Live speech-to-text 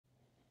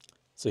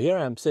So here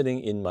I am sitting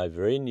in my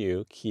very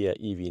new Kia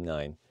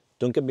EV9.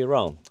 Don't get me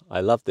wrong,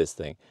 I love this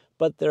thing,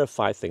 but there are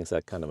 5 things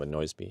that kind of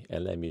annoys me,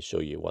 and let me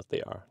show you what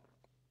they are.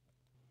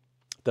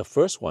 The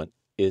first one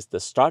is the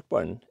start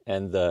button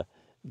and the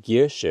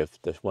gear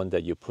shift, the one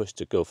that you push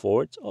to go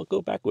forwards or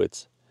go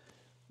backwards.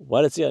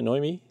 Why does it annoy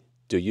me?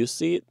 Do you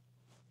see it?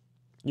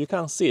 You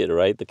can't see it,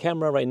 right? The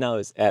camera right now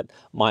is at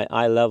my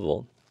eye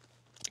level.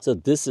 So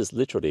this is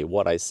literally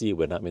what I see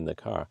when I'm in the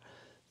car.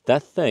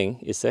 That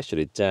thing is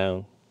actually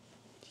down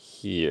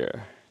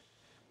here.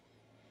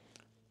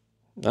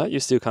 No, you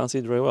still can't see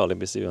it very well. Let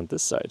me see on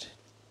this side.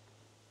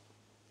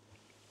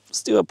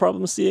 Still a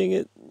problem seeing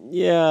it?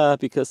 Yeah,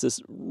 because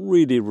it's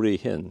really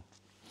hidden.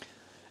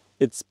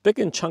 It's big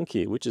and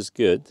chunky, which is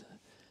good.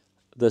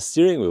 The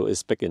steering wheel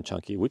is big and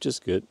chunky, which is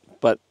good.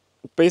 But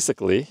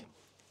basically,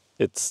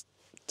 it's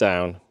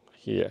down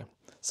here.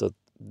 So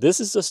this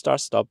is the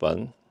start-stop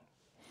button.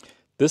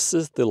 This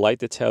is the light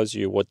that tells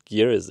you what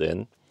gear is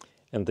in.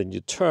 And then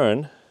you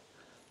turn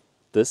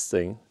this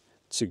thing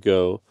to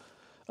go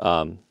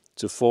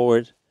to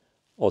forward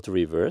or to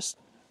reverse.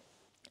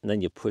 And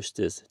then you push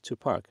this to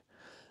park.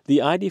 The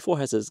ID4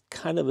 has a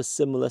kind of a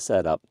similar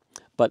setup,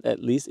 but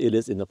at least it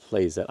is in a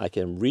place that I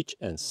can reach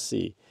and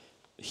see.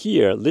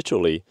 Here,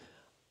 literally,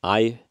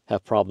 I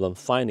have problem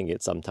finding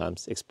it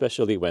sometimes,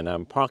 especially when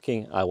I'm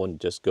parking. I want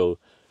to just go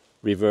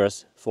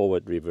reverse,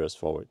 forward, reverse,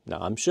 forward. Now,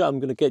 I'm sure I'm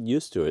going to get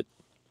used to it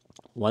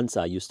once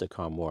I use the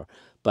car more,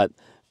 but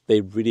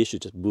they really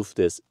should just move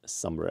this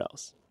somewhere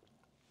else.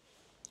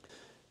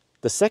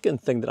 The second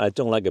thing that I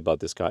don't like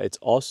about this car, it's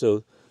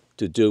also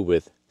to do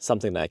with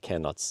something that I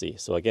cannot see.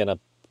 So again, I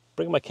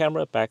bring my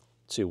camera back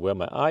to where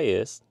my eye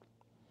is.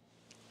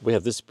 We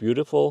have this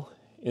beautiful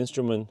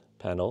instrument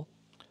panel.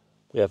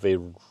 We have a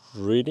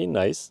really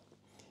nice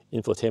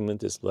infotainment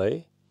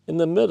display. In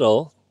the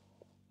middle,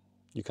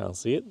 you can't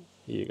see it.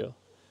 Here you go.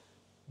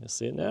 You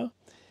see it now?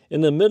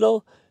 In the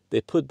middle, they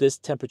put this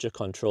temperature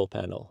control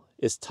panel.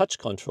 It's touch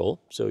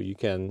control, so you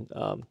can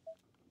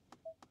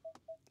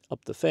up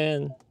the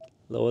fan,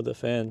 lower the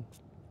fan.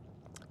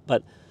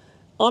 But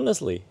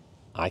honestly,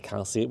 I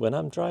can't see it when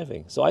I'm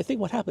driving. So I think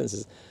what happens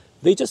is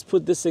they just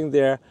put this thing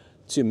there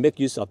to make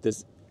use of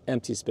this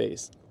empty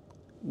space.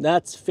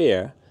 That's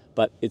fair,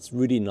 but it's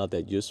really not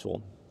that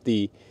useful.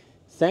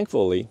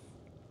 Thankfully,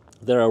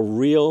 there are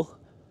real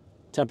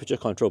temperature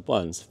control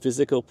buttons,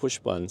 physical push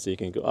buttons, so you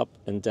can go up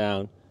and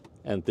down,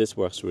 and this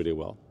works really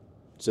well.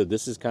 So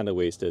this is kind of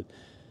wasted.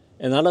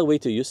 Another way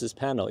to use this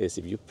panel is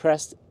if you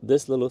press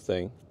this little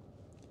thing,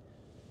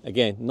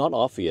 again, not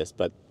obvious,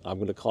 but I'm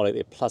going to call it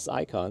a plus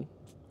icon,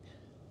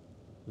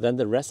 then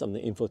the rest of the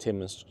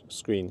infotainment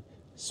screen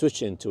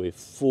switch into a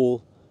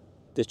full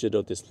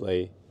digital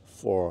display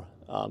for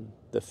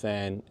the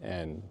fan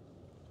and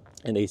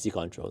AC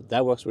control.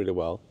 That works really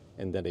well.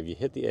 And then if you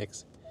hit the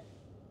X,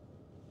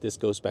 this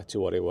goes back to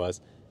what it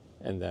was,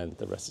 and then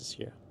the rest is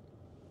here.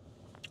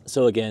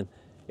 So again,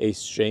 a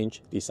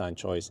strange design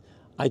choice.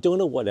 I don't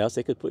know what else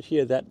they could put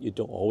here that you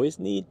don't always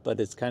need, but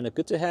it's kind of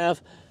good to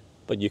have,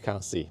 but you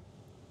can't see.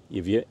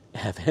 If you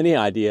have any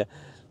idea,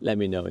 let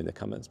me know in the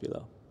comments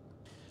below.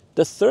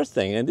 The third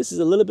thing, and this is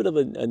a little bit of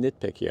a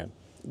nitpick here,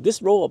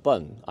 this row of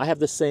button, I have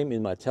the same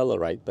in my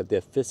Telluride, but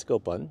they're physical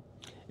button,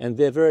 and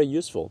they're very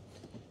useful.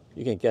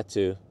 You can get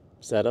to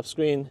setup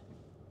screen,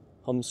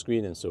 home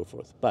screen, and so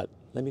forth. But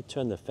let me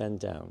turn the fan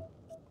down.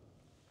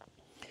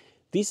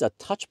 These are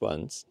touch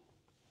buttons,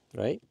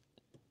 right?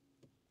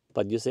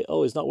 But you say,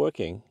 oh, it's not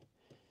working,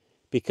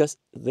 because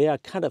they are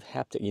kind of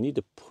haptic. You need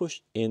to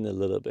push in a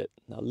little bit.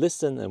 Now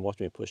listen and watch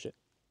me push it.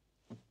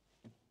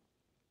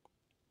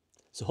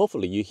 So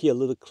hopefully you hear a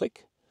little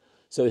click.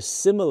 So it's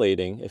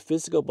simulating a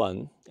physical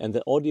button, and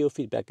the audio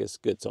feedback is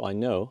good, so I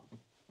know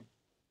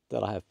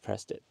that I have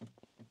pressed it.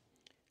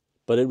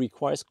 But it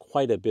requires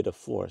quite a bit of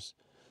force.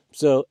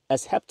 So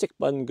as haptic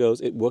button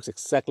goes, it works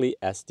exactly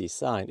as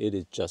designed. It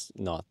is just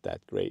not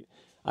that great.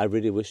 I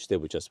really wish they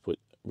would just put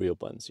real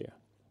buttons here.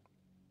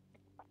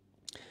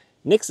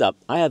 Next up,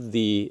 I have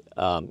the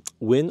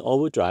Wind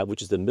all-wheel drive,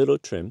 which is the middle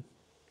trim.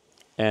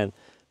 And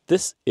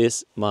this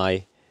is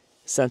my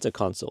center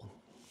console.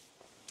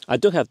 I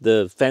don't have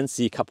the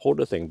fancy cup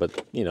holder thing,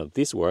 but you know,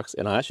 this works.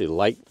 And I actually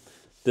like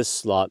this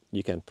slot.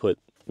 You can put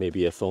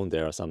maybe a phone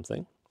there or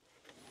something.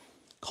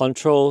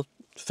 Control,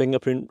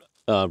 fingerprint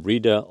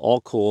reader,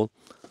 all cool.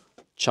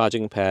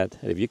 Charging pad.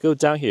 And if you go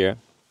down here,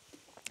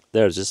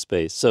 there's this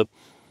space. So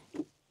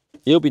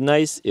it'll be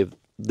nice if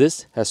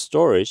this has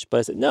storage, but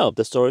I said, no,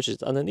 the storage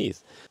is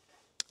underneath.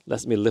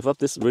 Let me lift up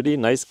this really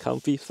nice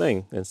comfy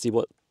thing and see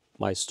what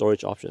my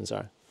storage options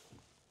are.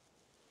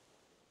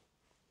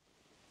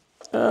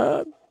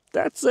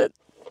 That's it.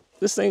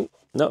 This thing,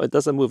 no, it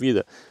doesn't move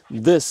either.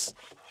 This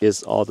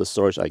is all the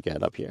storage I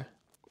get up here.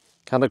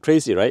 Kind of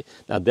crazy, right?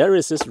 Now there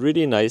is this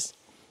really nice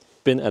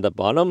bin at the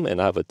bottom, and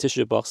I have a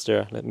tissue box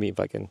there. Let me, if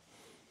I can,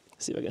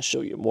 see if I can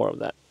show you more of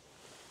that.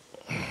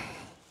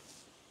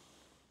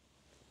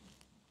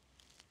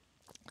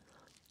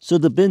 So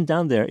the bin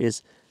down there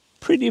is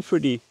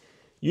pretty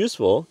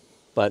useful,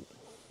 but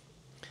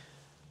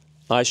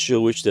I sure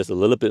wish there's a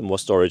little bit more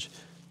storage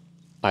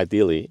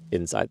ideally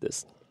inside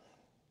this.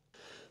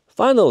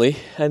 Finally,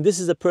 and this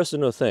is a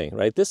personal thing,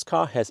 right? This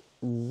car has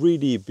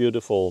really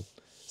beautiful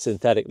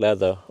synthetic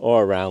leather all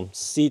around,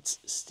 seats,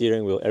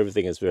 steering wheel,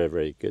 everything is very,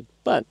 very good.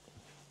 But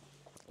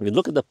when you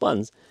look at the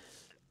buns,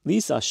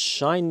 these are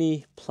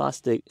shiny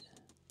plastic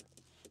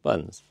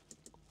buns.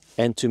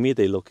 And to me,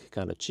 they look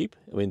kind of cheap.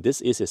 I mean,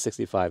 this is a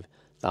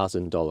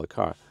 $65,000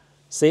 car.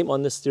 Same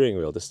on the steering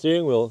wheel. The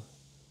steering wheel,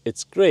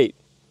 it's great,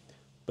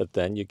 but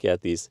then you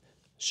get these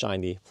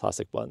shiny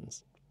plastic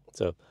buns.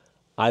 So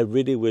I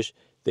really wish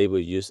they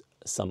would use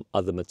some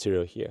other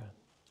material here.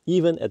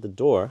 Even at the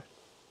door.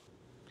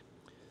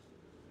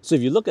 So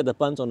if you look at the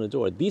buns on the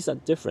door, these are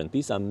different.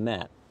 These are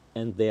matte,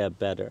 and they are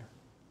better.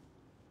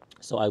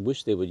 So I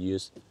wish they would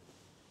use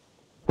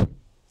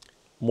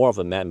more of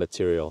a matte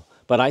material.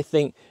 But I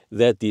think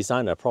their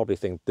designer probably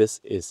think this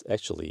is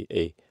actually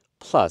a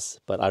plus,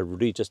 but I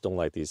really just don't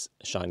like these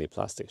shiny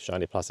plastic.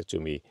 Shiny plastic to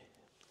me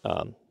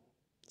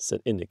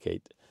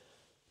indicate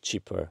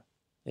cheaper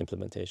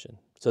implementation.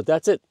 So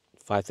that's it.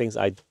 5 things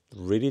I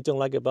really don't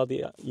like about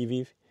the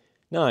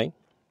EV9.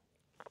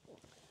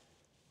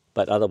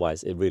 But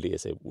otherwise, it really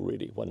is a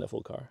really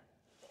wonderful car.